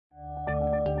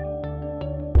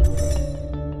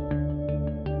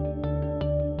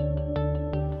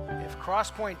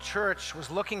CrossPoint Church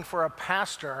was looking for a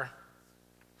pastor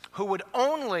who would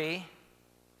only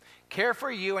care for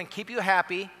you and keep you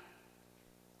happy,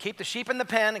 keep the sheep in the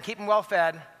pen and keep them well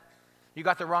fed, you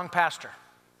got the wrong pastor.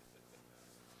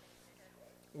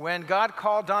 When God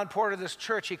called Don Porter to this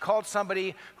church, he called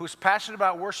somebody who's passionate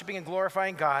about worshiping and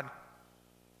glorifying God.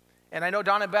 And I know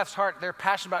Don and Beth's heart, they're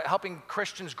passionate about helping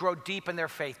Christians grow deep in their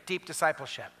faith, deep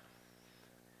discipleship.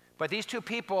 But these two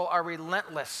people are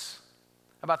relentless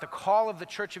about the call of the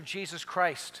Church of Jesus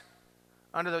Christ,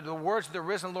 under the words of the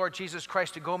risen Lord Jesus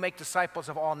Christ, to go make disciples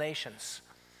of all nations.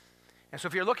 And so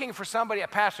if you're looking for somebody, a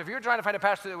pastor, if you're trying to find a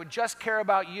pastor that would just care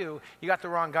about you, you got the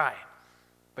wrong guy.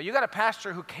 But you got a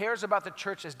pastor who cares about the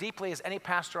church as deeply as any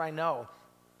pastor I know.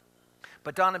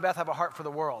 But Don and Beth have a heart for the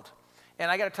world.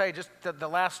 And I got to tell you, just the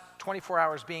last 24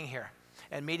 hours being here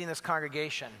and meeting this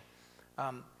congregation,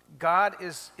 God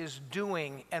is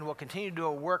doing and will continue to do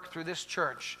a work through this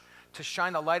church to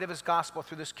shine the light of his gospel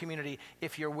through this community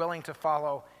if you're willing to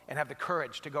follow and have the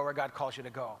courage to go where God calls you to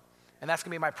go. And that's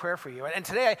going to be my prayer for you. And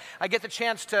today I get the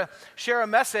chance to share a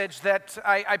message that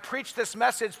I preached this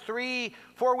message 3-4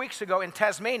 weeks ago in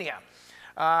Tasmania.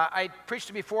 I preached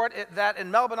it before that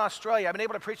in Melbourne, Australia. I've been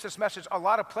able to preach this message a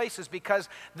lot of places because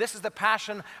this is the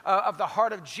passion of the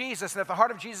heart of Jesus. And if the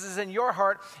heart of Jesus is in your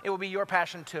heart, it will be your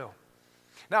passion too.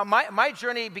 Now, my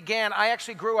journey began, I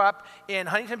actually grew up in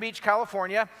Huntington Beach,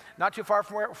 California, not too far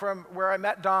from where I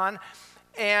met Don.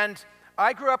 And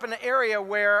I grew up in an area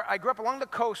where I grew up along the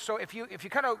coast. So if you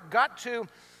kind of got to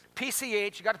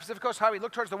PCH, you got to Pacific Coast Highway,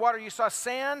 looked towards the water, you saw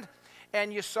sand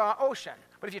and you saw ocean.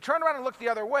 But if you turned around and looked the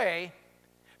other way,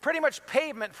 pretty much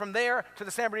pavement from there to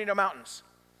the San Bernardino Mountains.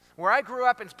 Where I grew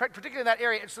up, and particularly in that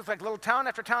area, it's just like little town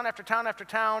after town after town after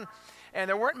town. And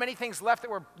there weren't many things left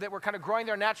that were kind of growing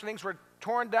there. Natural things were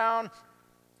torn down.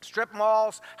 Strip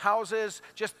malls, houses,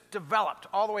 just developed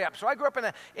all the way up. So I grew up in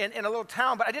a little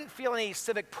town, but I didn't feel any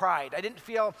civic pride.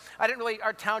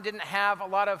 Our town didn't have a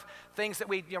lot of things that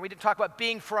we didn't talk about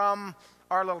being from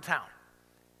our little town.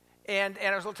 And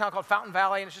there was a little town called Fountain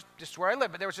Valley, and it's just where I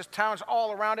lived. But there was just towns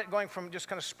all around it going from just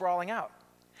kind of sprawling out.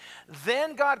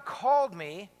 Then God called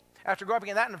me, after growing up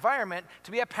in that environment,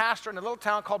 to be a pastor in a little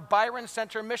town called Byron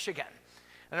Center, Michigan.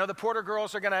 I know the Porter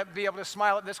girls are going to be able to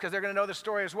smile at this because they're going to know the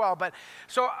story as well. But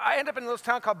so I ended up in a little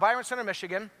town called Byron Center,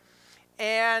 Michigan.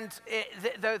 And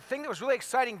the thing that was really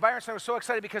exciting, Byron Center was so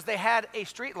excited because they had a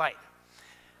street light.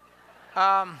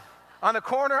 On the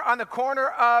corner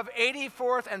of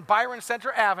 84th and Byron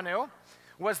Center Avenue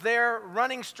was their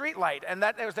running street light. And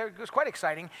it was quite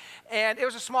exciting. And it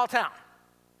was a small town.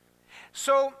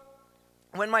 So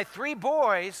when my 3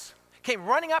 boys came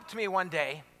running up to me one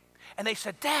day, and they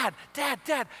said, Dad,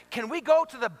 can we go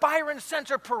to the Byron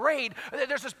Center parade?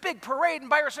 There's this big parade in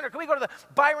Byron Center. Can we go to the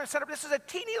Byron Center? This is a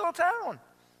teeny little town.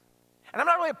 And I'm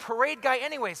not really a parade guy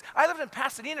anyways. I lived in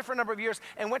Pasadena for a number of years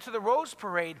and went to the Rose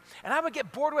Parade. And I would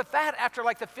get bored with that after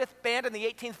like the 5th band and the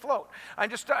 18th float. I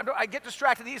get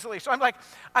distracted easily. So I'm like,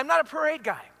 I'm not a parade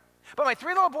guy. But my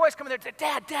 3 little boys come in there,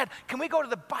 Dad, can we go to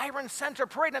the Byron Center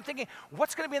parade? And I'm thinking,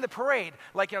 what's going to be in the parade?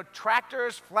 Like,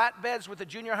 tractors, flatbeds with the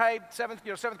junior high,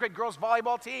 7th grade girls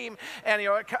volleyball team, and,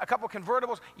 a couple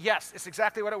convertibles. Yes, it's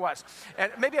exactly what it was.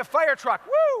 And maybe a fire truck,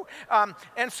 woo!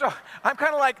 And so I'm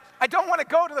kind of like, I don't want to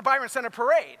go to the Byron Center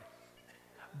parade.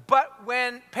 But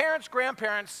when parents,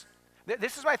 grandparents,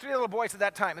 this is my 3 little boys at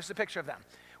that time. This is a picture of them.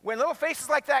 When little faces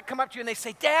like that come up to you and they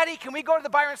say, Daddy, can we go to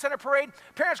the Byron Center parade?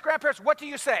 Parents, grandparents, what do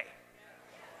you say?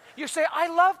 You say, I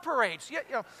love parades. You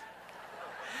know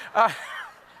what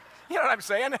I'm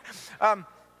saying?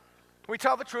 We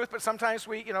tell the truth, but sometimes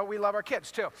we love our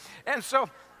kids too. And so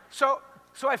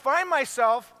I find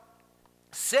myself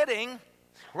sitting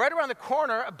right around the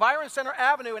corner of Byron Center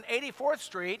Avenue and 84th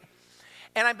Street,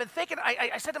 and I've been thinking,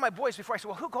 I said to my boys before, I said,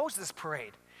 well, who goes to this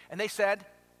parade? And they said,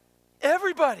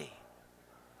 everybody.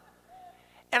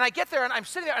 And I get there, and I'm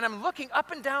sitting there, and I'm looking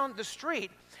up and down the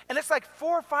street, and it's like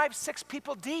 4, 5, 6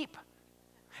 people deep.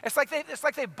 It's like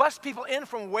they bust people in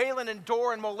from Wayland and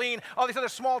Dorr and Moline, all these other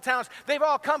small towns. They've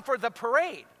all come for the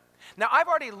parade. Now, I've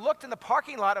already looked in the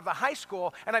parking lot of the high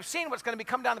school, and I've seen what's going to be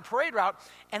coming down the parade route,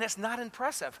 and it's not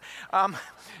impressive.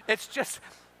 It's just,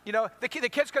 the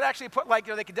kids could actually put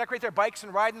they could decorate their bikes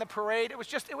and ride in the parade. It was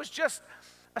just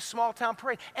a small town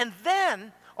parade. And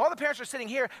then all the parents are sitting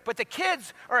here, but the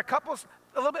kids are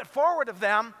a little bit forward of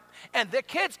them, and the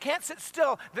kids can't sit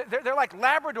still. They're like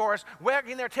Labradors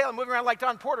wagging their tail and moving around like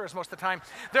Don Porter is most of the time.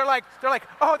 They're like,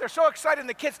 oh, they're so excited, and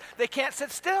the kids, they can't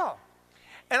sit still.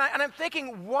 And I'm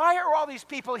thinking, why are all these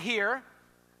people here?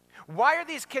 Why are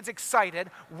these kids excited?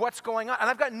 What's going on? And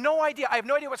I've got no idea. I have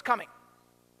no idea what's coming.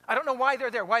 I don't know why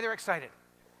they're there, why they're excited.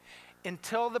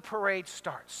 Until the parade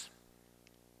starts.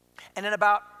 And in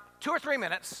about 2 or 3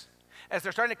 minutes, as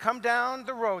they're starting to come down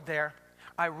the road there,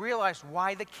 I realized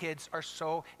why the kids are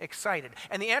so excited.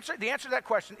 And the answer to that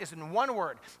question is in one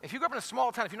word. If you grew up in a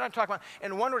small town, if you know what I'm talking about,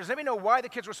 in one word, does anybody know why the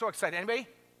kids were so excited? Anybody?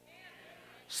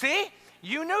 See?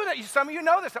 You knew that. Some of you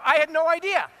know this. I had no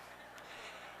idea.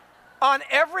 On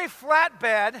every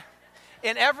flatbed,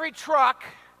 in every truck,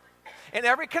 in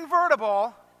every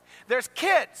convertible, there's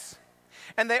kids.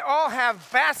 And they all have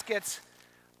baskets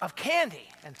of candy.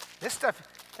 And this stuff,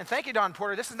 and thank you, Don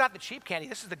Porter, this is not the cheap candy,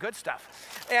 this is the good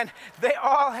stuff. And they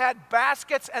all had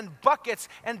baskets and buckets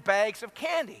and bags of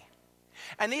candy.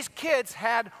 And these kids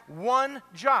had one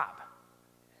job.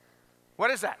 What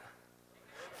is that?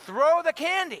 Throw the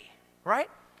candy, right?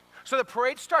 So the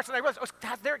parade starts, and I realize,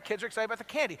 their kids are excited about the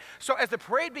candy. So as the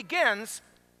parade begins,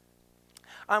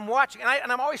 I'm watching,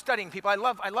 and I'm always studying people. I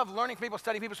love learning from people,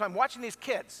 studying people, so I'm watching these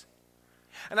kids.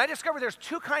 And I discovered there's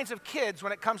two kinds of kids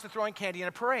when it comes to throwing candy in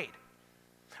a parade.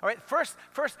 All right, first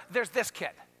there's this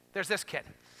kid. There's this kid.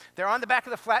 They're on the back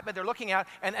of the flatbed, they're looking out,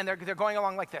 and they're going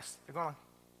along like this. They're going along.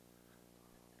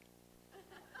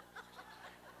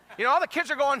 You know, all the kids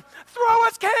are going, throw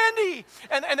us candy!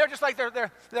 And they're just like,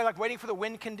 they're like waiting for the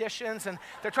wind conditions, and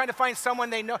they're trying to find someone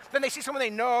they know. Then they see someone they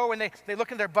know, and they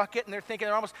look in their bucket, and they're thinking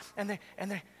they're almost, and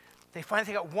they finally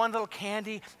take out one little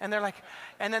candy, and they're like,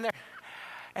 and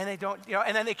they don't, you know,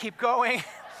 and then they keep going.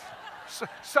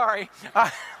 Sorry.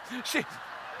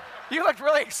 You looked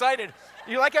really excited.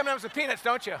 You like M&M's with peanuts,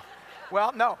 don't you?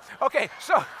 Well, no. Okay,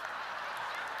 so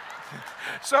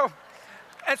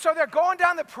they're going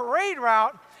down the parade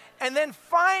route, and then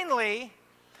finally,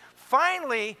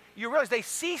 you realize they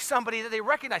see somebody that they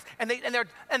recognize, and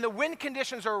the wind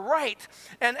conditions are right,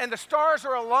 and the stars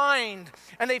are aligned,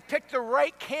 and they've picked the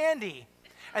right candy,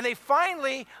 and they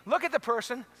finally look at the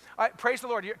person. Praise the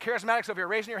Lord. You're charismatics over here,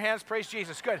 raising your hands. Praise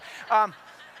Jesus. Good. And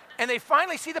they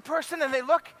finally see the person, and they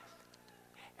look,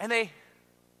 and they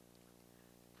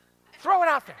throw it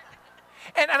out there.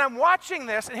 And I'm watching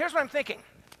this, and here's what I'm thinking.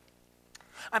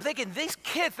 I'm thinking, these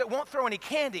kids that won't throw any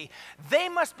candy, they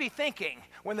must be thinking,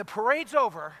 when the parade's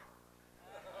over,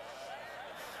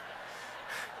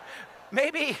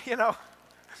 maybe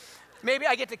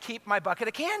I get to keep my bucket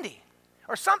of candy.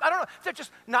 Or I don't know, they're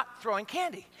just not throwing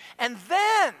candy. And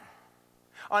then,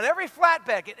 on every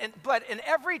flatbed, in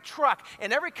every truck,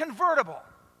 in every convertible,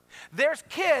 there's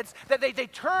kids that they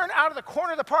turn out of the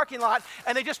corner of the parking lot,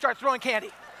 and they just start throwing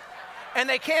candy. And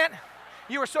they can't,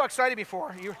 you were so excited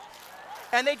before,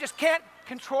 and they just can't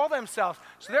control themselves.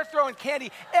 So they're throwing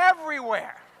candy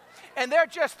everywhere. And they're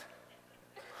just,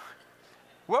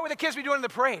 what would the kids be doing in the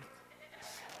parade?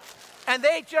 And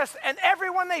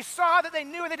everyone they saw that they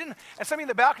knew and they didn't, and some of you in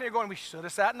the balcony are going, we should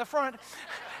have sat in the front.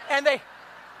 And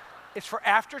it's for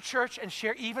after church and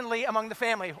share evenly among the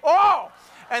family. Oh!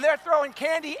 And they're throwing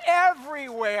candy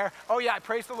everywhere. Oh yeah,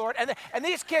 praise the Lord. And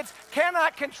these kids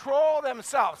cannot control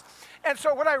themselves. And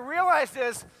so what I realized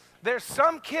is there's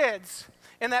some kids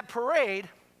in that parade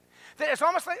that it's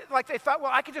almost like they thought,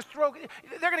 well, I could just throw,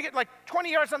 they're going to get like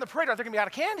 20 yards on the parade route, they're going to be out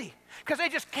of candy because they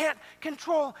just can't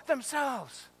control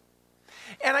themselves.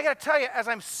 And I got to tell you, as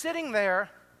I'm sitting there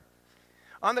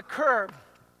on the curb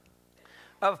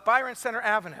of Byron Center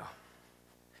Avenue,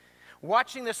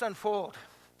 watching this unfold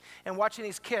and watching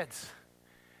these kids,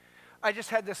 I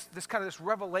just had this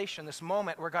revelation, this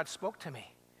moment where God spoke to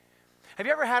me. Have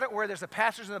you ever had it where there's a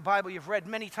passage in the Bible you've read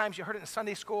many times, you heard it in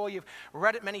Sunday school, you've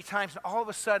read it many times, and all of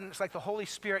a sudden it's like the Holy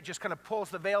Spirit just kind of pulls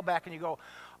the veil back and you go,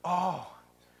 oh,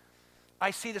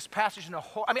 I see this passage in a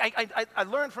whole, I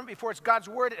learned from it before, it's God's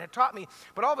Word, it had taught me,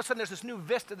 but all of a sudden there's this new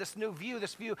vista, this new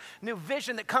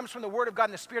vision that comes from the Word of God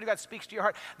and the Spirit of God speaks to your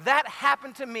heart. That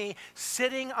happened to me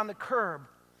sitting on the curb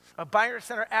of Byron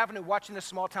Center Avenue watching this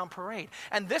small town parade.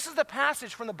 And this is the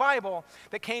passage from the Bible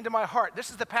that came to my heart. This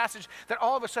is the passage that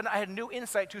all of a sudden I had new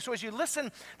insight to. So as you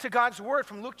listen to God's Word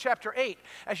from Luke chapter 8,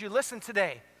 as you listen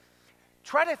today,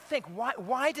 try to think,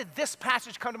 why did this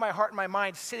passage come to my heart and my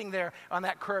mind sitting there on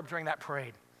that curb during that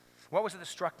parade? What was it that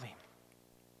struck me?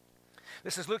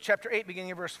 This is Luke chapter 8,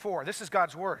 beginning of verse 4. This is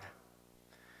God's Word.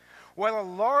 While a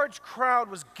large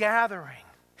crowd was gathering,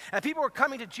 and people were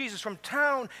coming to Jesus from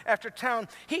town after town,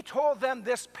 he told them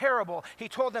this parable. He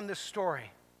told them this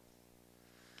story.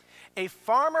 A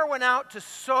farmer went out to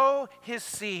sow his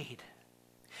seed,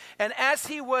 and as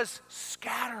he was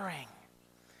scattering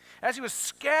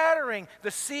the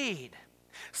seed,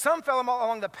 some fell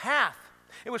along the path.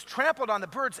 It was trampled on, the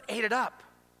birds ate it up.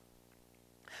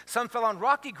 Some fell on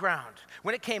rocky ground.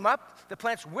 When it came up, the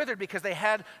plants withered because they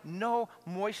had no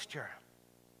moisture.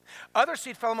 Other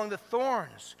seed fell among the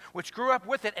thorns, which grew up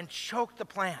with it and choked the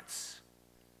plants.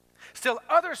 Still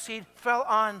other seed fell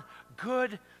on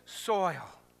good soil.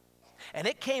 And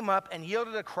it came up and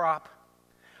yielded a crop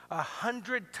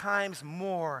 100 times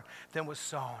more than was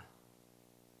sown.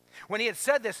 When he had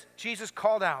said this, Jesus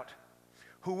called out,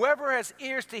 "Whoever has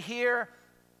ears to hear,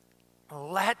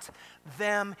 let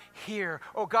them hear."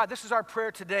 Oh God, this is our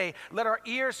prayer today. Let our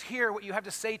ears hear what you have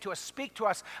to say to us. Speak to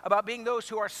us about being those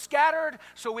who are scattered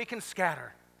so we can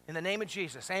scatter. In the name of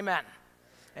Jesus, amen.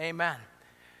 Amen.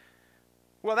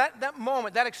 Well, that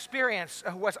moment, that experience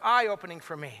was eye-opening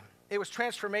for me. It was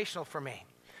transformational for me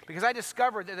because I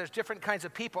discovered that there's different kinds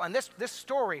of people. And this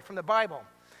story from the Bible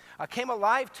came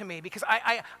alive to me because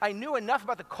I knew enough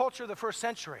about the culture of the first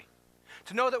century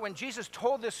to know that when Jesus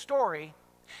told this story,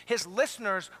 his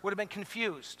listeners would have been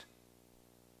confused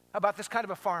about this kind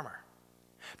of a farmer.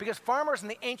 Because farmers in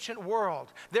the ancient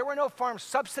world, there were no farm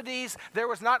subsidies. There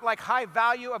was not like high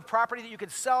value of property that you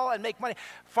could sell and make money.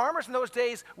 Farmers in those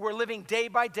days were living day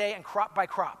by day and crop by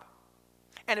crop.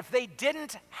 And if they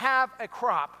didn't have a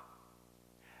crop,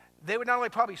 they would not only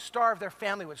probably starve, their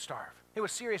family would starve. It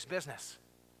was serious business.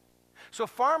 So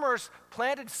farmers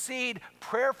planted seed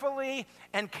prayerfully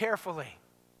and carefully.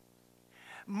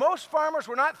 Most farmers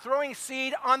were not throwing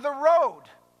seed on the road.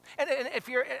 And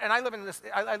I live in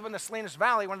the Salinas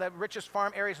Valley, one of the richest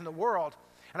farm areas in the world,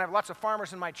 and I have lots of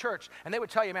farmers in my church, and they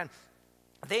would tell you, man,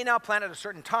 they now plant at a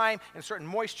certain time, in certain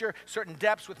moisture, certain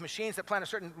depths with machines that plant a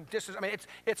certain distance. I mean,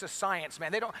 it's a science,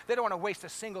 man. They don't want to waste a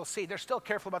single seed. They're still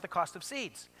careful about the cost of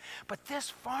seeds. But this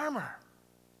farmer,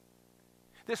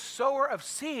 this sower of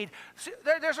seed,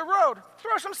 there's a road,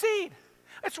 throw some seed.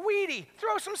 It's weedy,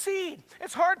 throw some seed.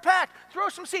 It's hard packed, throw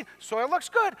some seed. Soil looks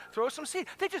good, throw some seed.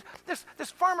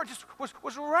 This farmer just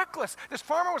was reckless. This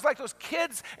farmer was like those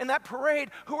kids in that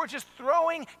parade who were just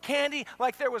throwing candy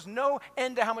like there was no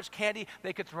end to how much candy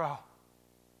they could throw.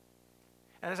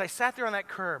 And as I sat there on that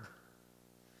curb,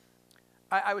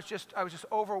 I was just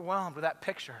overwhelmed with that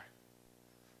picture.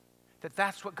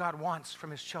 That's what God wants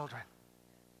from his children.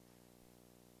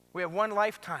 We have one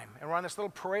lifetime, and we're on this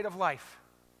little parade of life.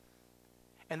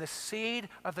 And the seed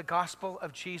of the gospel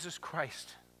of Jesus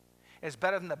Christ is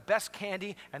better than the best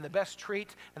candy and the best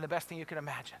treat and the best thing you can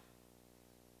imagine.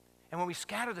 And when we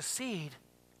scatter the seed,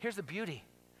 here's the beauty.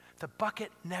 The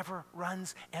bucket never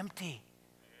runs empty.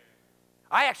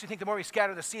 I actually think the more we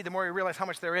scatter the seed, the more we realize how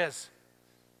much there is.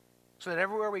 So that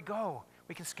everywhere we go,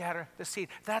 we can scatter the seed.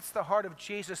 That's the heart of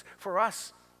Jesus for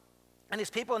us. And these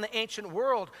people in the ancient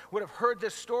world would have heard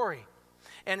this story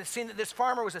and seen that this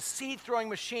farmer was a seed-throwing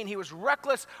machine. He was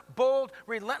reckless, bold,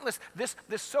 relentless. This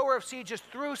sower of seed just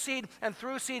threw seed and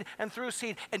threw seed and threw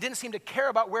seed and didn't seem to care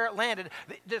about where it landed.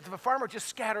 The farmer just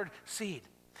scattered seed.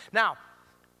 Now,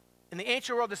 in the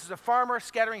ancient world, this is a farmer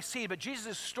scattering seed, but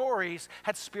Jesus' stories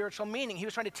had spiritual meaning. He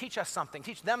was trying to teach us something,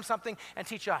 teach them something, and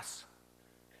teach us.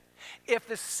 If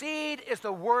the seed is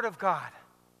the word of God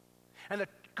and the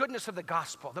goodness of the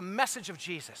gospel, the message of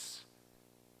Jesus,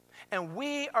 and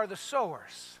we are the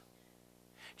sowers,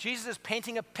 Jesus is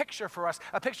painting a picture for us,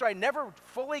 a picture I never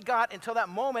fully got until that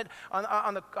moment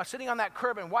sitting on that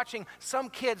curb and watching some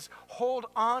kids hold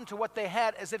on to what they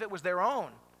had as if it was their own,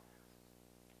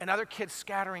 and other kids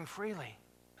scattering freely.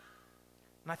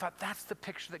 And I thought, that's the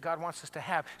picture that God wants us to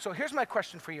have. So here's my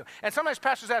question for you. And sometimes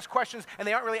pastors ask questions, and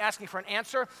they aren't really asking for an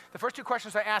answer. The first two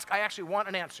questions I ask, I actually want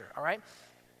an answer, all right?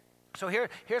 So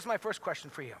here's my first question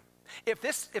for you. If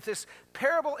this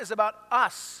parable is about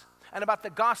us and about the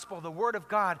gospel, the word of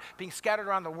God being scattered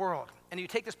around the world, and you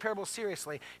take this parable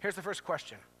seriously, here's the first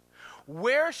question.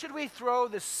 Where should we throw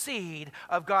the seed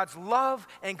of God's love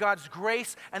and God's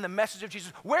grace and the message of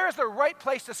Jesus? Where is the right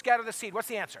place to scatter the seed? What's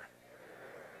the answer?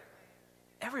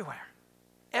 Everywhere.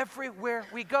 Everywhere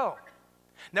we go.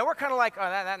 Now, we're kind of like,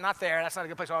 oh, not there. That's not a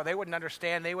good place. Oh, they wouldn't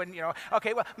understand. They wouldn't,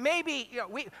 Okay, well, maybe,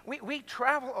 we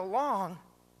travel along,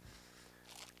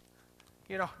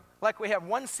 like we have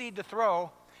one seed to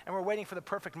throw, and we're waiting for the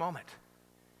perfect moment.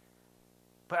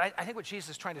 But I think what Jesus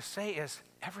is trying to say is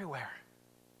everywhere.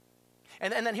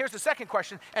 And then here's the second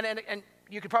question, and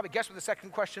you could probably guess what the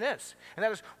second question is. And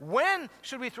that is, when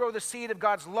should we throw the seed of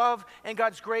God's love and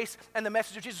God's grace and the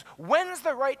message of Jesus? When's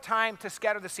the right time to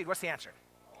scatter the seed? What's the answer?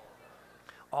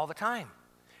 All the time.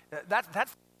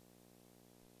 That's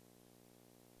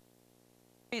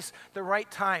the right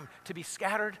time to be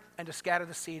scattered and to scatter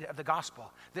the seed of the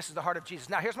gospel. This is the heart of Jesus.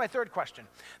 Now, here's my third question.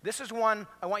 This is one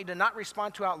I want you to not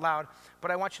respond to out loud,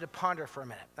 but I want you to ponder for a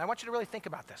minute. I want you to really think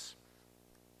about this.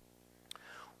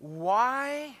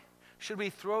 Why should we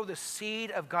throw the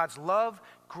seed of God's love,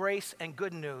 grace, and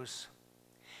good news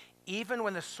even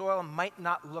when the soil might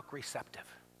not look receptive?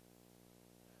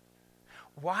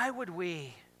 Why would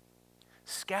we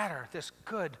scatter this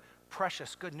good,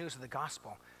 precious, good news of the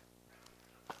gospel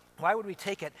Why would we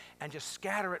take it and just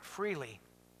scatter it freely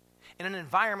in an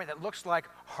environment that looks like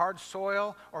hard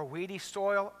soil or weedy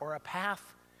soil or a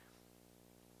path?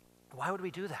 Why would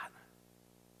we do that?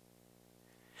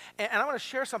 And I want to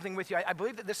share something with you. I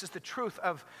believe that this is the truth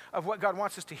of what God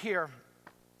wants us to hear,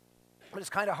 but it's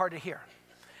kind of hard to hear.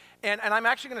 And I'm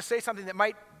actually going to say something that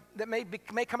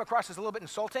may come across as a little bit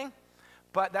insulting,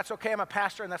 but that's okay. I'm a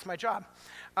pastor, and that's my job.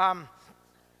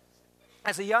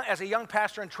 As a young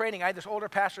pastor in training, I had this older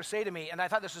pastor say to me, and I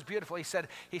thought this was beautiful. He said,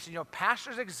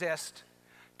 pastors exist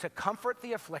to comfort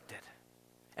the afflicted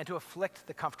and to afflict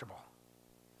the comfortable.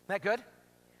 Isn't that good?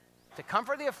 To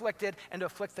comfort the afflicted and to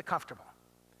afflict the comfortable.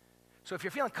 So if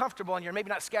you're feeling comfortable and you're maybe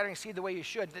not scattering seed the way you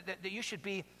should, that you should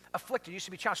be afflicted, you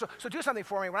should be challenged. So do something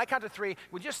for me. When I count to 3,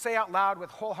 would you just say out loud with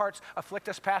whole hearts, afflict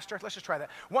us, Pastor? Let's just try that.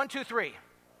 1, 2, 3.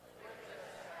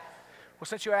 Well,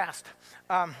 since you asked,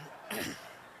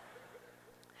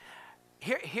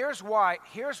 here's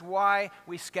why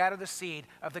we scatter the seed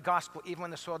of the gospel even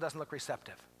when the soil doesn't look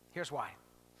receptive. Here's why.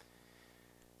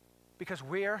 Because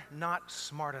we're not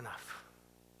smart enough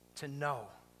to know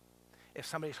if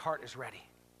somebody's heart is ready.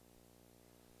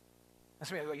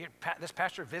 This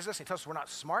pastor visits us and he tells us we're not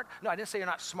smart. No, I didn't say you're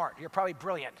not smart. You're probably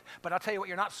brilliant. But I'll tell you what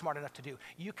you're not smart enough to do.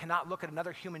 You cannot look at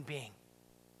another human being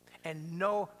and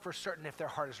know for certain if their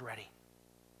heart is ready.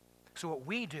 So what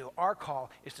we do, our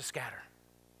call, is to scatter.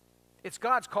 It's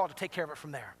God's call to take care of it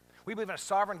from there. We believe in a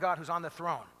sovereign God who's on the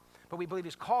throne, but we believe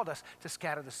he's called us to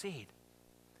scatter the seed.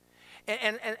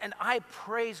 And I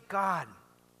praise God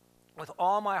with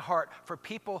all my heart for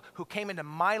people who came into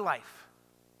my life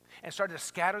and started to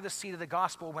scatter the seed of the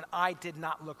gospel when I did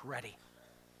not look ready.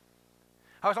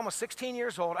 I was almost 16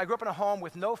 years old. I grew up in a home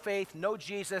with no faith, no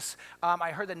Jesus.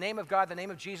 I heard the name of God, the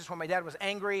name of Jesus when my dad was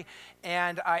angry,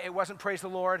 and it wasn't praise the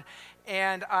Lord.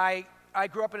 And I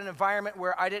grew up in an environment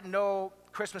where I didn't know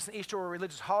Christmas and Easter were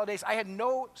religious holidays. I had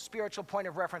no spiritual point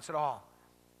of reference at all.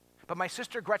 But my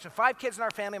sister Gretchen, 5 kids in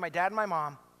our family, my dad and my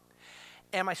mom,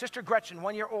 and my sister Gretchen,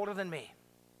 1 year older than me,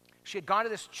 she had gone to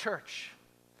this church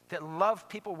that loved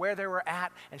people where they were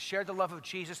at and shared the love of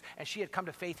Jesus, and she had come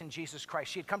to faith in Jesus Christ.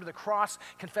 She had come to the cross,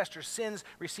 confessed her sins,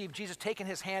 received Jesus, taken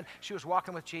his hand. She was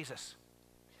walking with Jesus.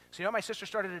 So you know what my sister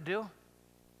started to do?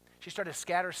 She started to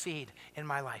scatter seed in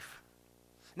my life.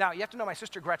 Now, you have to know my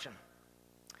sister Gretchen,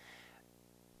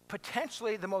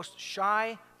 potentially the most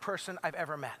shy person I've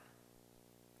ever met.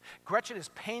 Gretchen is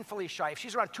painfully shy. If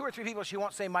she's around 2 or 3 people, she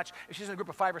won't say much. If she's in a group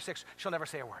of 5 or 6, she'll never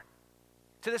say a word.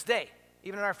 To this day,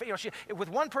 even in our, with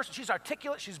one person, she's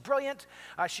articulate, she's brilliant.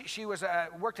 She was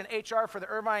worked in HR for the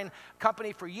Irvine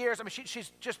company for years. I mean,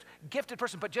 she's just a gifted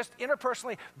person, but just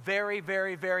interpersonally, very,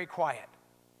 very, very quiet.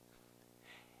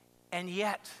 And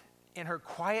yet, in her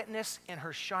quietness, in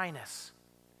her shyness,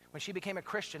 when she became a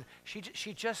Christian,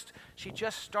 she just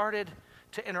started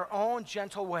to, in her own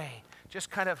gentle way, just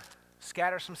kind of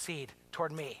scatter some seed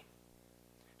toward me.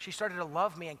 She started to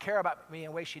love me and care about me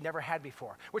in ways she never had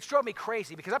before, which drove me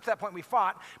crazy because up to that point we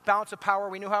fought, balance of power,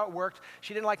 we knew how it worked.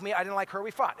 She didn't like me, I didn't like her, we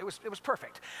fought. It was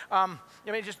perfect. And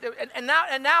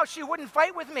now she wouldn't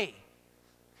fight with me.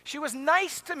 She was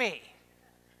nice to me.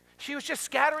 She was just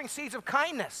scattering seeds of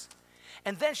kindness.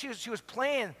 And then she was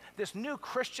playing this new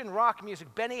Christian rock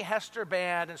music, Benny Hester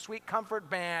Band and Sweet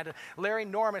Comfort Band, and Larry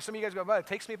Norman. Some of you guys go, well, it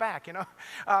takes me back, you know.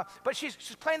 But she's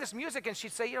playing this music, and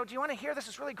she'd say, do you want to hear this?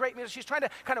 It's really great music. She's trying to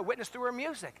kind of witness through her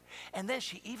music. And then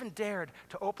she even dared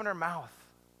to open her mouth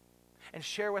and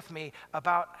share with me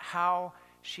about how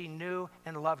she knew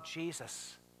and loved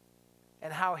Jesus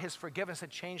and how his forgiveness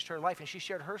had changed her life. And she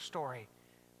shared her story.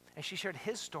 And she shared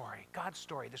his story, God's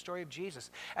story, the story of Jesus.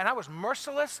 And I was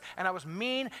merciless, and I was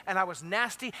mean, and I was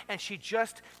nasty, and she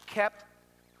just kept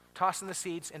tossing the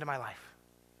seeds into my life.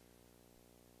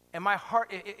 And my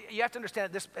heart, you have to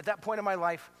understand at that point in my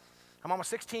life, I'm almost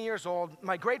 16 years old.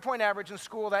 My grade point average in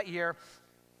school that year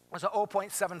was a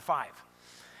 0.75.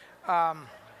 You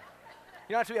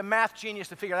don't have to be a math genius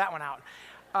to figure that one out.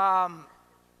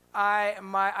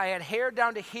 I had hair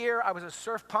down to here. I was a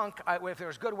surf punk. If there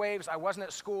was good waves, I wasn't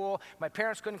at school. My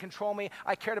parents couldn't control me.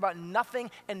 I cared about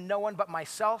nothing and no one but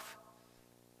myself.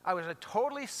 I was a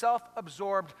totally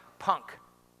self-absorbed punk.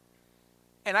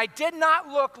 And I did not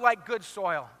look like good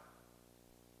soil.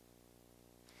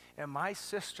 And my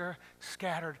sister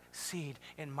scattered seed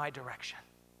in my direction.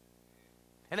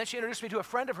 And then she introduced me to a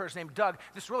friend of hers named Doug,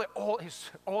 this really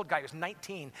old guy, he was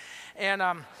 19. And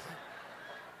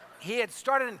he had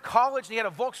started in college, and he had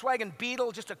a Volkswagen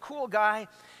Beetle, just a cool guy.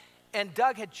 And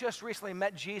Doug had just recently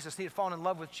met Jesus. He had fallen in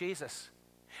love with Jesus.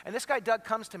 And this guy, Doug,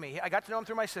 comes to me. I got to know him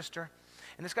through my sister.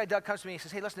 And this guy, Doug, comes to me. He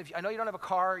says, hey, listen, I know you don't have a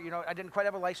car. I didn't quite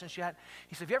have a license yet.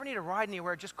 He said, if you ever need a ride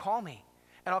anywhere, just call me,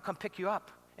 and I'll come pick you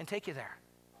up and take you there.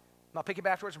 And I'll pick you up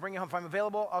afterwards and bring you home. If I'm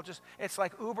available, it's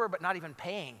like Uber, but not even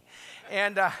paying.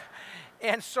 And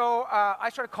so I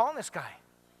started calling this guy.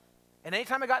 And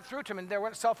anytime I got through to him, and there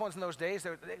weren't cell phones in those days,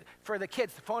 for the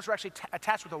kids, the phones were actually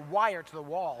attached with a wire to the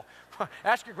wall.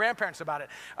 Ask your grandparents about it.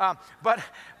 But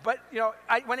you know,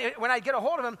 when I'd get a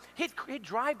hold of him, he'd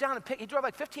drive down and he'd drive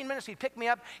like 15 minutes, he'd pick me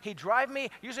up, he'd drive me,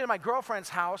 usually to my girlfriend's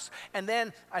house, and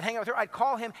then I'd hang out with her, I'd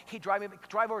call him, he'd drive me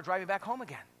back home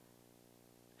again.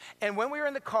 And when we were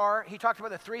in the car, he talked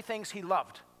about the three things he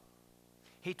loved.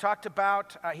 He talked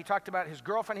about his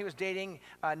girlfriend he was dating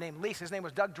named Lisa. His name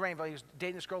was Doug Drainville. He was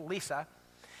dating this girl, Lisa.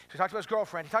 So he talked about his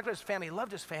girlfriend. He talked about his family. He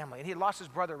loved his family. And he had lost his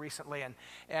brother recently and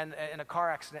in a car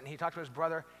accident. And he talked about his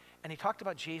brother. And he talked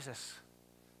about Jesus,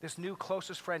 this new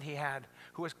closest friend he had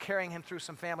who was carrying him through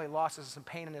some family losses and some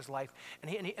pain in his life.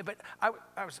 But I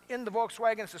was in the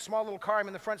Volkswagen. It's a small little car. I'm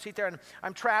in the front seat there, and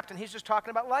I'm trapped, and he's just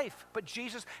talking about life. But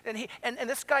Jesus, and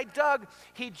this guy, Doug,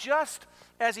 he just,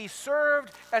 as he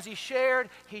served, as he shared,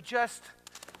 he just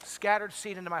scattered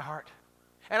seed into my heart.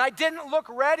 And I didn't look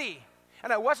ready,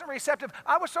 and I wasn't receptive.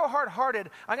 I was so hard-hearted.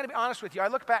 I'm going to be honest with you.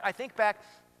 I think back,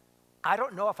 I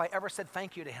don't know if I ever said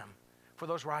thank you to him for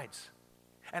those rides.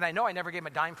 And I know I never gave him a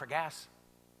dime for gas.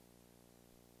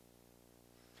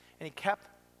 And he kept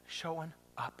showing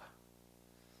up.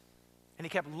 And he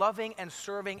kept loving and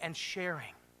serving and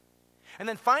sharing. And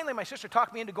then finally, my sister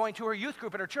talked me into going to her youth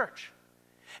group at her church.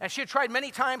 And she had tried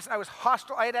many times. I was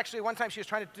hostile. One time she was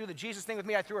trying to do the Jesus thing with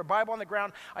me. I threw her Bible on the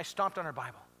ground. I stomped on her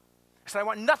Bible. I said, I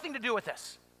want nothing to do with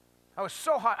this. I was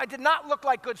so hot. I did not look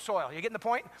like good soil. You getting the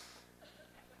point?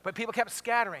 But people kept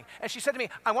scattering. And she said to me,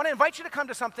 I want to invite you to come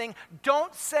to something.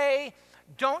 Don't say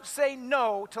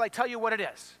no till I tell you what it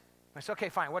is. I said, okay,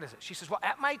 fine, what is it? She says, well,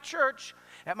 at my church,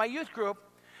 at my youth group,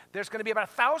 there's going to be about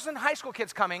 1,000 high school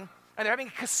kids coming, and they're having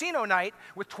a casino night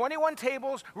with 21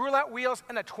 tables, roulette wheels,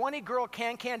 and a 20-girl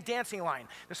can-can dancing line.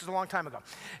 This is a long time ago.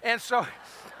 And so,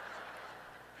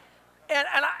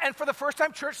 and for the first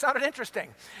time, church sounded interesting.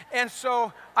 And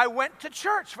so I went to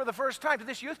church for the first time to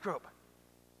this youth group.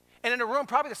 And in a room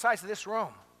probably the size of this room,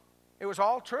 it was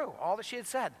all true, all that she had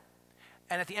said.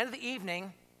 And at the end of the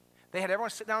evening, they had everyone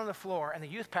sit down on the floor, and the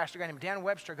youth pastor, a guy named Dan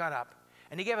Webster, got up,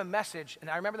 and he gave a message, and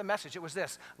I remember the message. It was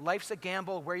this: life's a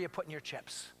gamble, where are you putting your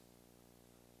chips?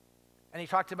 And he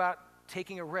talked about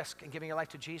taking a risk and giving your life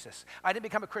to Jesus. I didn't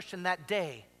become a Christian that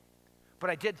day, but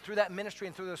I did through that ministry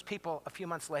and through those people a few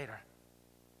months later.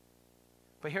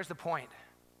 But here's the point.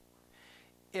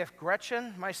 If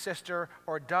Gretchen, my sister,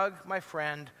 or Doug, my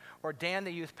friend, or Dan,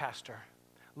 the youth pastor,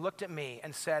 looked at me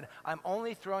and said, I'm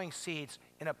only throwing seeds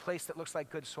in a place that looks like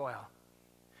good soil,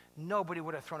 nobody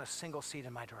would have thrown a single seed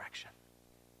in my direction.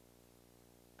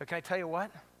 But can I tell you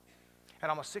what? At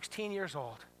almost 16 years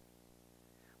old,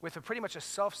 with pretty much a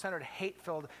self-centered,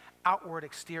 hate-filled outward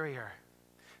exterior,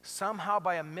 somehow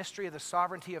by a mystery of the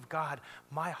sovereignty of God,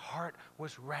 my heart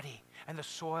was ready and the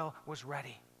soil was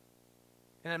ready.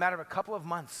 In a matter of a couple of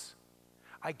months,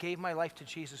 I gave my life to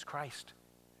Jesus Christ.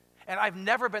 And I've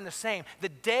never been the same. The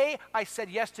day I said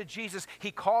yes to Jesus,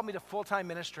 he called me to full-time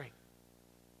ministry.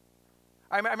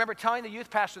 I remember telling the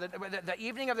youth pastor that the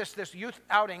evening of this youth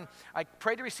outing, I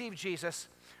prayed to receive Jesus.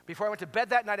 Before I went to bed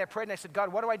that night, I prayed and I said,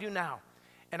 God, what do I do now?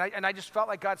 And I just felt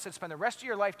like God said, spend the rest of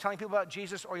your life telling people about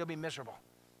Jesus or you'll be miserable.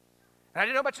 And I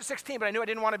didn't know much at 16, but I knew I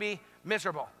didn't want to be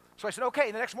miserable. So I said, okay.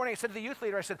 And the next morning I said to the youth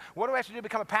leader, I said, what do I have to do to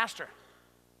become a pastor?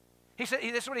 He said,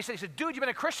 this is what he said. He said, dude, you've been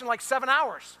a Christian like 7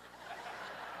 hours.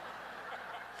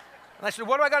 And I said,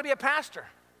 what do I got to be a pastor?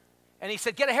 And he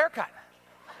said, get a haircut.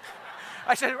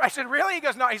 I said, really? He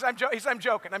goes, no. I'm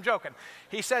joking.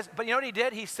 He says, but you know what he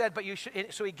did? He said, but you should.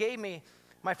 So he gave me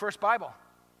my first Bible.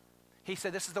 He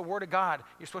said, this is the Word of God.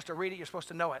 You're supposed to read it. You're supposed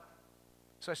to know it.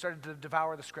 So I started to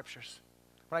devour the Scriptures.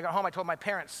 When I got home, I told my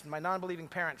parents, my non-believing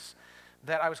parents,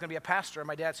 that I was going to be a pastor. And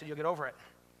my dad said, you'll get over it.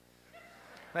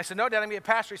 And I said, no, Dad, I'm going to be a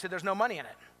pastor. He said, there's no money in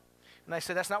it. And I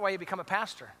said, that's not why you become a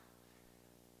pastor.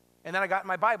 And then I got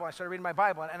my Bible. I started reading my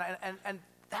Bible.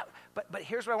 But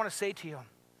here's what I want to say to you.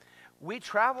 We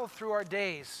travel through our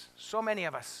days, so many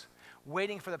of us,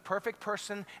 waiting for the perfect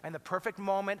person and the perfect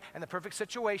moment and the perfect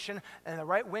situation and the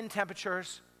right wind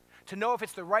temperatures to know if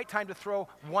it's the right time to throw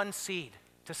one seed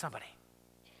to somebody.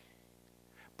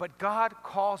 But God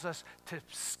calls us to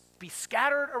be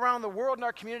scattered around the world in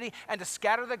our community and to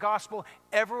scatter the gospel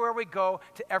everywhere we go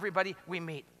to everybody we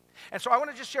meet. And so I want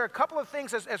to just share a couple of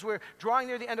things as we're drawing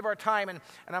near the end of our time. And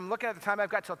I'm looking at the time. I've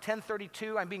got till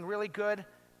 10:32. I'm being really good.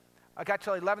 I got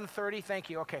till 11:30. Thank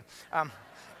you. Okay.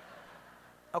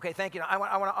 Okay, thank you. I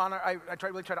want to honor. I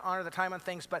really try to honor the time on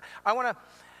things, but I want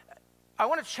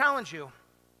to challenge you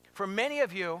For many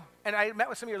of you, and I met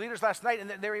with some of your leaders last night, and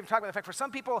they were even talking about the fact for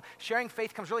some people, sharing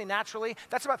faith comes really naturally.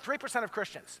 That's about 3% of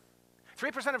Christians.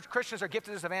 3% of Christians are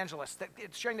gifted as evangelists. That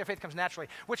sharing their faith comes naturally,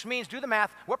 which means, do the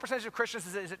math, what percentage of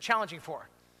Christians is it challenging for?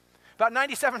 About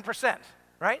 97%,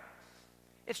 right?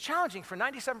 It's challenging for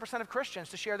 97% of Christians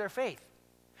to share their faith.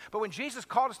 But when Jesus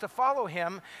called us to follow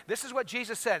him, this is what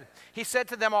Jesus said. He said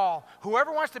to them all,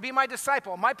 whoever wants to be my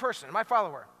disciple, my person, my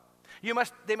follower,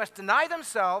 they must deny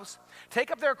themselves, take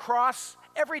up their cross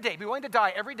every day, be willing to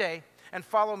die every day, and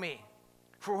follow me.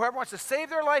 For whoever wants to save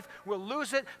their life will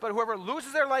lose it, but whoever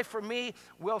loses their life for me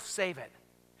will save it.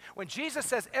 When Jesus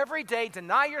says every day,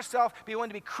 deny yourself, be willing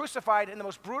to be crucified in the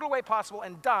most brutal way possible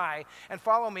and die and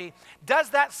follow me,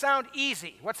 does that sound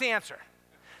easy? What's the answer?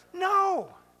 No.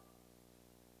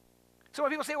 So when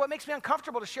people say, what makes me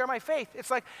uncomfortable to share my faith? It's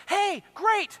like, hey,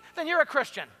 great, then you're a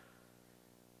Christian.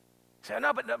 Say,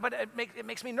 no, but it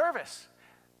makes me nervous.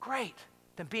 Great.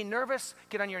 Then be nervous,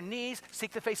 get on your knees,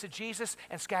 seek the face of Jesus,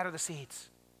 and scatter the seeds.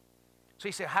 So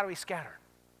you say, how do we scatter?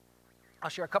 I'll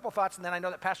share a couple thoughts, and then I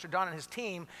know that Pastor Don and his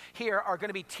team here are going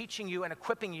to be teaching you and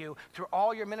equipping you through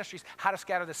all your ministries how to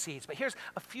scatter the seeds. But here's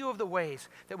a few of the ways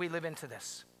that we live into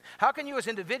this. How can you as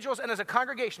individuals and as a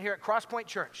congregation here at CrossPoint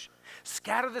Church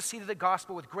scatter the seed of the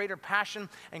gospel with greater passion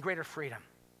and greater freedom?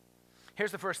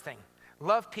 Here's the first thing.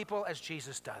 Love people as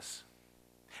Jesus does.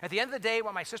 At the end of the day,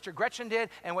 what my sister Gretchen did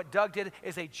and what Doug did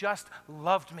is they just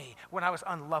loved me when I was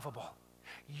unlovable.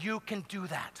 You can do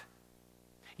that.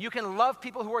 You can love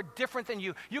people who are different than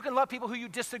you. You can love people who you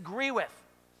disagree with.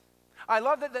 I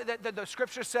love that the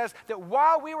scripture says that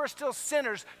while we were still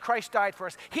sinners, Christ died for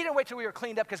us. He didn't wait till we were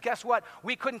cleaned up, because guess what?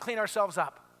 We couldn't clean ourselves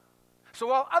up. So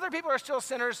while other people are still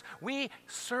sinners, we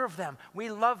serve them. We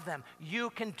love them.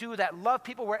 You can do that. Love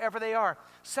people wherever they are.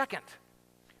 Second,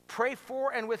 pray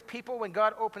for and with people when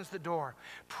God opens the door.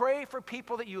 Pray for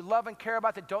people that you love and care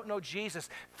about that don't know Jesus.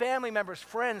 Family members,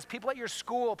 friends, people at your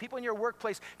school, people in your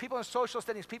workplace, people in social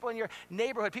studies, people in your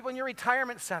neighborhood, people in your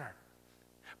retirement center.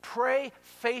 Pray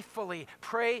faithfully,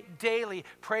 pray daily,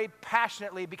 pray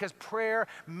passionately, because prayer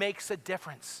makes a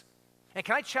difference. And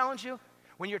can I challenge you?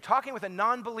 When you're talking with a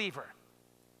non-believer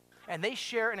and they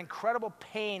share an incredible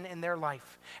pain in their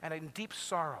life and a deep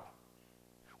sorrow,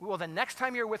 well, the next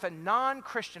time you're with a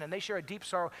non-Christian and they share a deep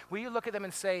sorrow, will you look at them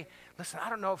and say, listen, I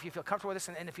don't know if you feel comfortable with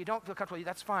this, and if you don't feel comfortable,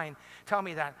 that's fine. Tell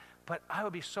me that. But I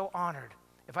would be so honored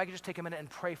if I could just take a minute and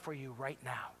pray for you right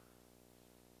now.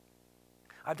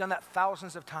 I've done that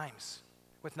thousands of times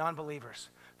with non-believers.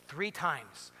 3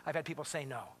 times I've had people say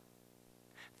no.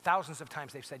 Thousands of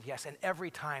times they've said yes, and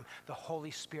every time the Holy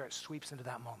Spirit sweeps into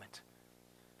that moment.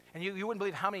 And you wouldn't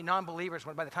believe how many non-believers,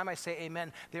 when by the time I say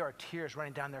amen, there are tears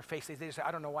running down their face. They just say,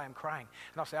 I don't know why I'm crying.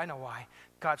 And I'll say, I know why.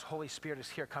 God's Holy Spirit is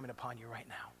here coming upon you right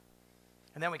now.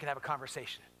 And then we can have a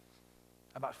conversation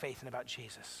about faith and about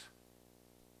Jesus.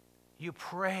 You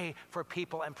pray for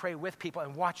people and pray with people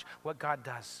and watch what God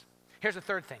does. Here's the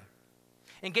third thing.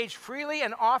 Engage freely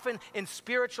and often in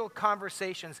spiritual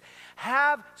conversations.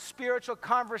 Have spiritual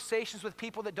conversations with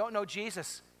people that don't know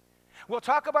Jesus. We'll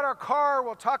talk about our car.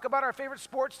 We'll talk about our favorite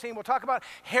sports team. We'll talk about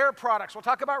hair products. We'll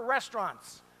talk about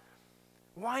restaurants.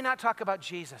 Why not talk about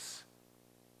Jesus?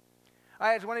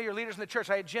 I had one of your leaders in the church,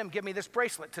 I had Jim give me this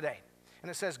bracelet today.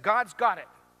 And it says, God's got it.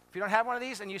 If you don't have one of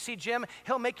these and you see Jim,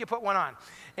 he'll make you put one on.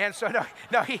 And so,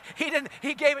 no, he didn't.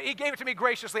 He gave it to me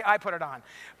graciously. I put it on.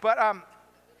 But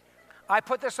I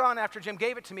put this on after Jim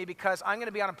gave it to me because I'm going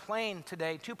to be on a plane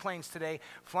today, 2 planes today,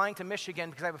 flying to Michigan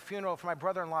because I have a funeral for my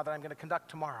brother-in-law that I'm going to conduct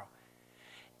tomorrow.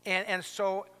 And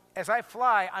so as I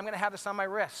fly, I'm going to have this on my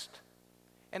wrist.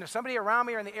 And if somebody around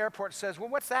me or in the airport says, well,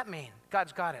 what's that mean?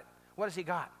 God's got it. What has he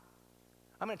got?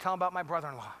 I'm going to tell him about my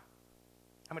brother-in-law.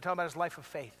 I'm going to tell him about his life of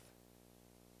faith.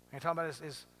 I'm going to tell him about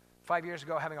his 5 years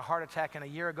ago having a heart attack and a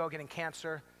year ago getting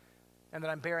cancer, and that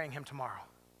I'm burying him tomorrow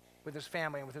with his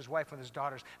family and with his wife and with his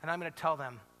daughters. And I'm going to tell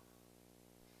them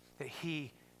that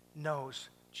he knows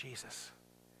Jesus,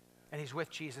 and he's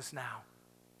with Jesus now.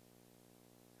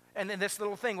 And then this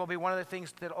little thing will be one of the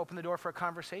things that open the door for a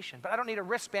conversation. But I don't need a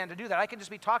wristband to do that. I can just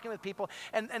be talking with people.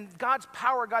 And God's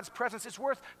power, God's presence, it's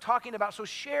worth talking about. So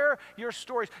share your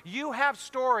stories. You have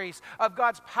stories of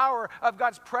God's power, of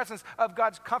God's presence, of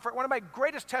God's comfort. One of my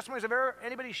greatest testimonies I've ever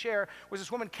anybody share was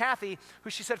this woman, Kathy, who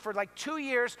she said for like 2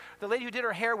 years, the lady who did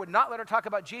her hair would not let her talk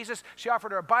about Jesus. She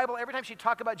offered her a Bible. Every time she'd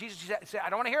talk about Jesus, she said, I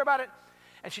don't want to hear about it.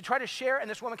 And she tried to share, and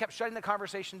this woman kept shutting the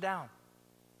conversation down.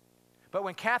 But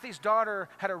when Kathy's daughter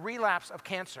had a relapse of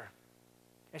cancer,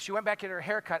 and she went back to get her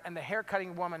haircut, and the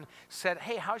haircutting woman said,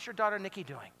 hey, how's your daughter Nikki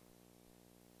doing?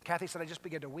 Kathy said, I just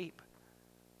began to weep.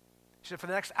 She said, for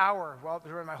the next hour, well,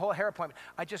 during my whole hair appointment,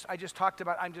 I just talked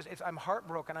about, I'm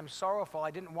heartbroken, I'm sorrowful,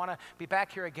 I didn't want to be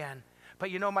back here again. But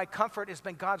you know, my comfort has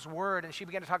been God's word. And she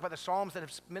began to talk about the Psalms that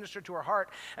have ministered to her heart.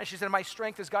 And she said, my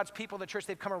strength is God's people, the church.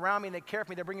 They've come around me and they care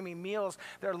for me. They're bringing me meals.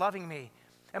 They're loving me.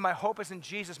 And my hope is in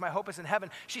Jesus. My hope is in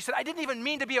heaven. She said, I didn't even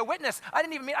mean to be a witness. I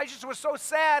just was so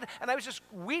sad. And I was just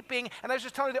weeping. And I was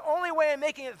just telling her the only way I'm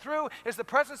making it through is the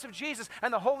presence of Jesus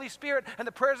and the Holy Spirit and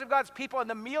the prayers of God's people and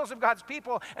the meals of God's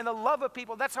people and the love of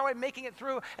people. That's how I'm making it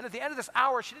through. And at the end of this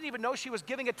hour, she didn't even know she was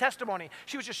giving a testimony.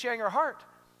 She was just sharing her heart.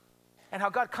 And how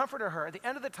God comforted her. At the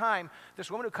end of the time, this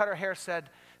woman who cut her hair said,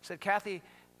 Kathy,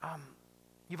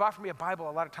 you've offered me a Bible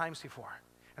a lot of times before.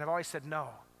 And I've always said no.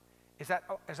 Is that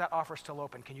offer still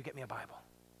open? Can you get me a Bible?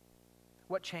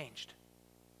 What changed?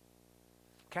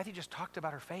 Kathy just talked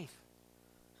about her faith,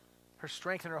 her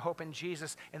strength and her hope in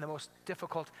Jesus in the most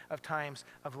difficult of times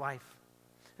of life.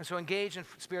 And so engage in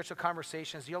spiritual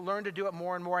conversations. You'll learn to do it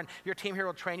more and more, and your team here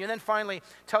will train you. And then finally,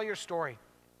 tell your story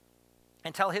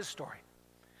and tell his story.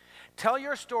 Tell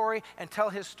your story and tell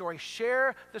his story.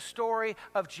 Share the story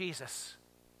of Jesus.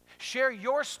 Share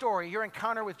your story, your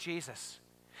encounter with Jesus.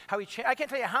 I can't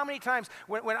tell you how many times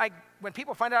when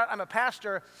people find out I'm a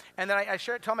pastor and then I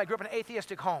tell them I grew up in an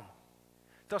atheistic home,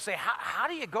 they'll say, how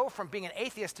do you go from being an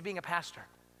atheist to being a pastor?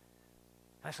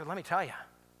 And I said, let me tell you.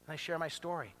 And I share my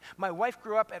story. My wife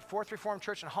grew up at Fourth Reformed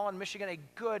Church in Holland, Michigan, a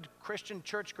good Christian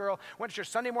church girl. Went to church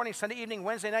Sunday morning, Sunday evening,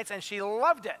 Wednesday nights, and she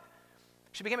loved it.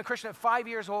 She became a Christian at 5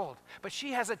 years old. But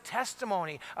she has a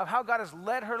testimony of how God has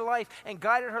led her life and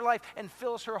guided her life and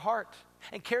fills her heart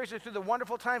and carries her through the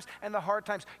wonderful times and the hard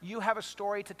times. You have a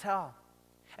story to tell.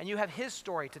 And you have his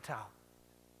story to tell.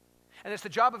 And it's the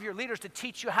job of your leaders to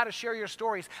teach you how to share your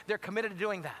stories. They're committed to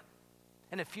doing that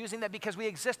and infusing that, because we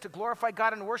exist to glorify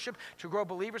God in worship, to grow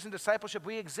believers in discipleship.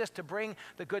 We exist to bring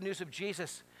the good news of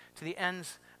Jesus to the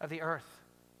ends of the earth.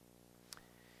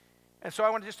 And so I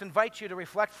want to just invite you to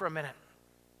reflect for a minute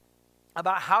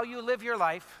about how you live your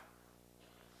life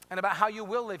and about how you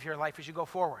will live your life as you go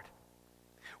forward.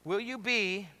 Will you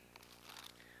be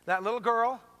that little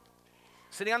girl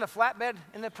sitting on the flatbed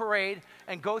in the parade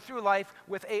and go through life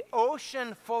with an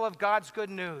ocean full of God's good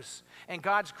news and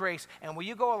God's grace? And will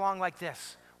you go along like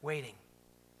this, waiting,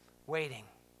 waiting,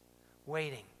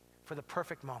 waiting for the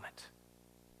perfect moment?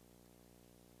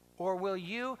 Or will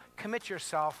you commit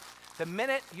yourself the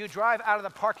minute you drive out of the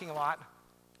parking lot,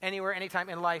 anywhere, anytime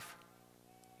in life?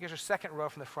 Here's your second row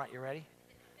from the front. You ready?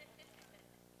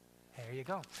 There you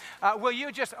go. Will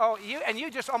you just, you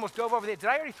just almost dove over there. Did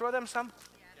I already throw them some?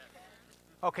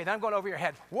 Yeah. Okay, then I'm going over your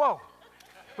head. Whoa.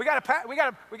 We got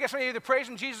some of you either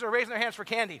praising Jesus or raising their hands for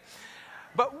candy.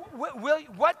 But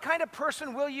what kind of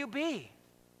person will you be?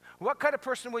 What kind of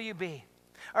person will you be?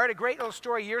 I heard a great little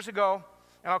story years ago,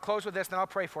 and I'll close with this, and then I'll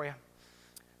pray for you.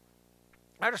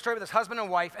 I heard a story with this husband and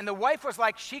wife, and the wife was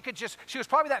like, she was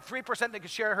probably that 3% that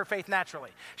could share her faith naturally.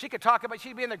 She'd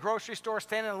be in the grocery store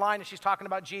standing in line, and she's talking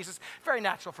about Jesus. Very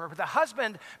natural for her. But the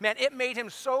husband, man, it made him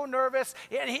so nervous,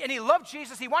 and he loved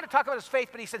Jesus. He wanted to talk about his faith,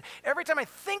 but he said, every time I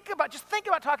think about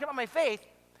talking about my faith,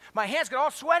 my hands get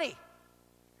all sweaty.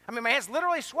 I mean, my hands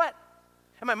literally sweat,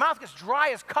 and my mouth gets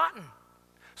dry as cotton.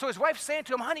 So his wife's saying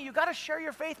to him, honey, you got to share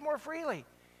your faith more freely.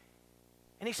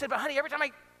 And he said, but honey, every time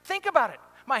I think about it,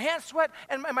 my hands sweat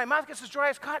and my mouth gets as dry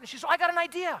as cotton. She said, I got an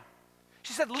idea.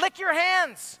 She said, lick your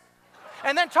hands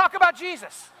and then talk about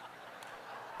Jesus.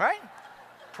 Right?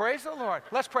 Praise the Lord.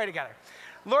 Let's pray together.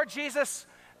 Lord Jesus,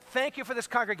 thank you for this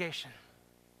congregation.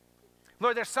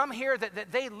 Lord, there's some here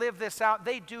that they live this out.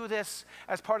 They do this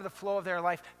as part of the flow of their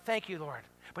life. Thank you, Lord.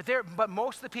 But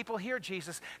most of the people here,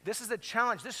 Jesus, this is a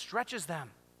challenge. This stretches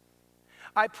them.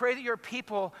 I pray that your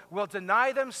people will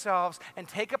deny themselves and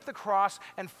take up the cross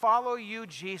and follow you,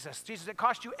 Jesus. Jesus, it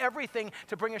cost you everything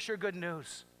to bring us your good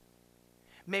news.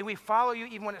 May we follow you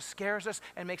even when it scares us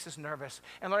and makes us nervous.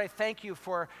 And Lord, I thank you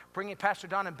for bringing Pastor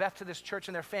Don and Beth to this church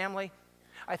and their family.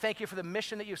 I thank you for the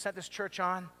mission that you sent this church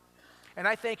on. And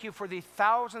I thank you for the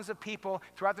thousands of people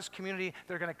throughout this community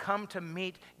that are going to come to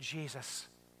meet Jesus.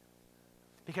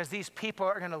 Because these people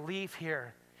are going to leave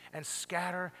here and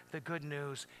scatter the good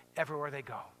news everywhere they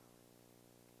go.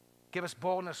 Give us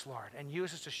boldness, Lord, and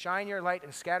use us to shine your light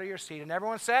and scatter your seed. And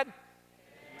everyone said,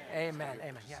 amen.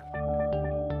 Amen. Yeah.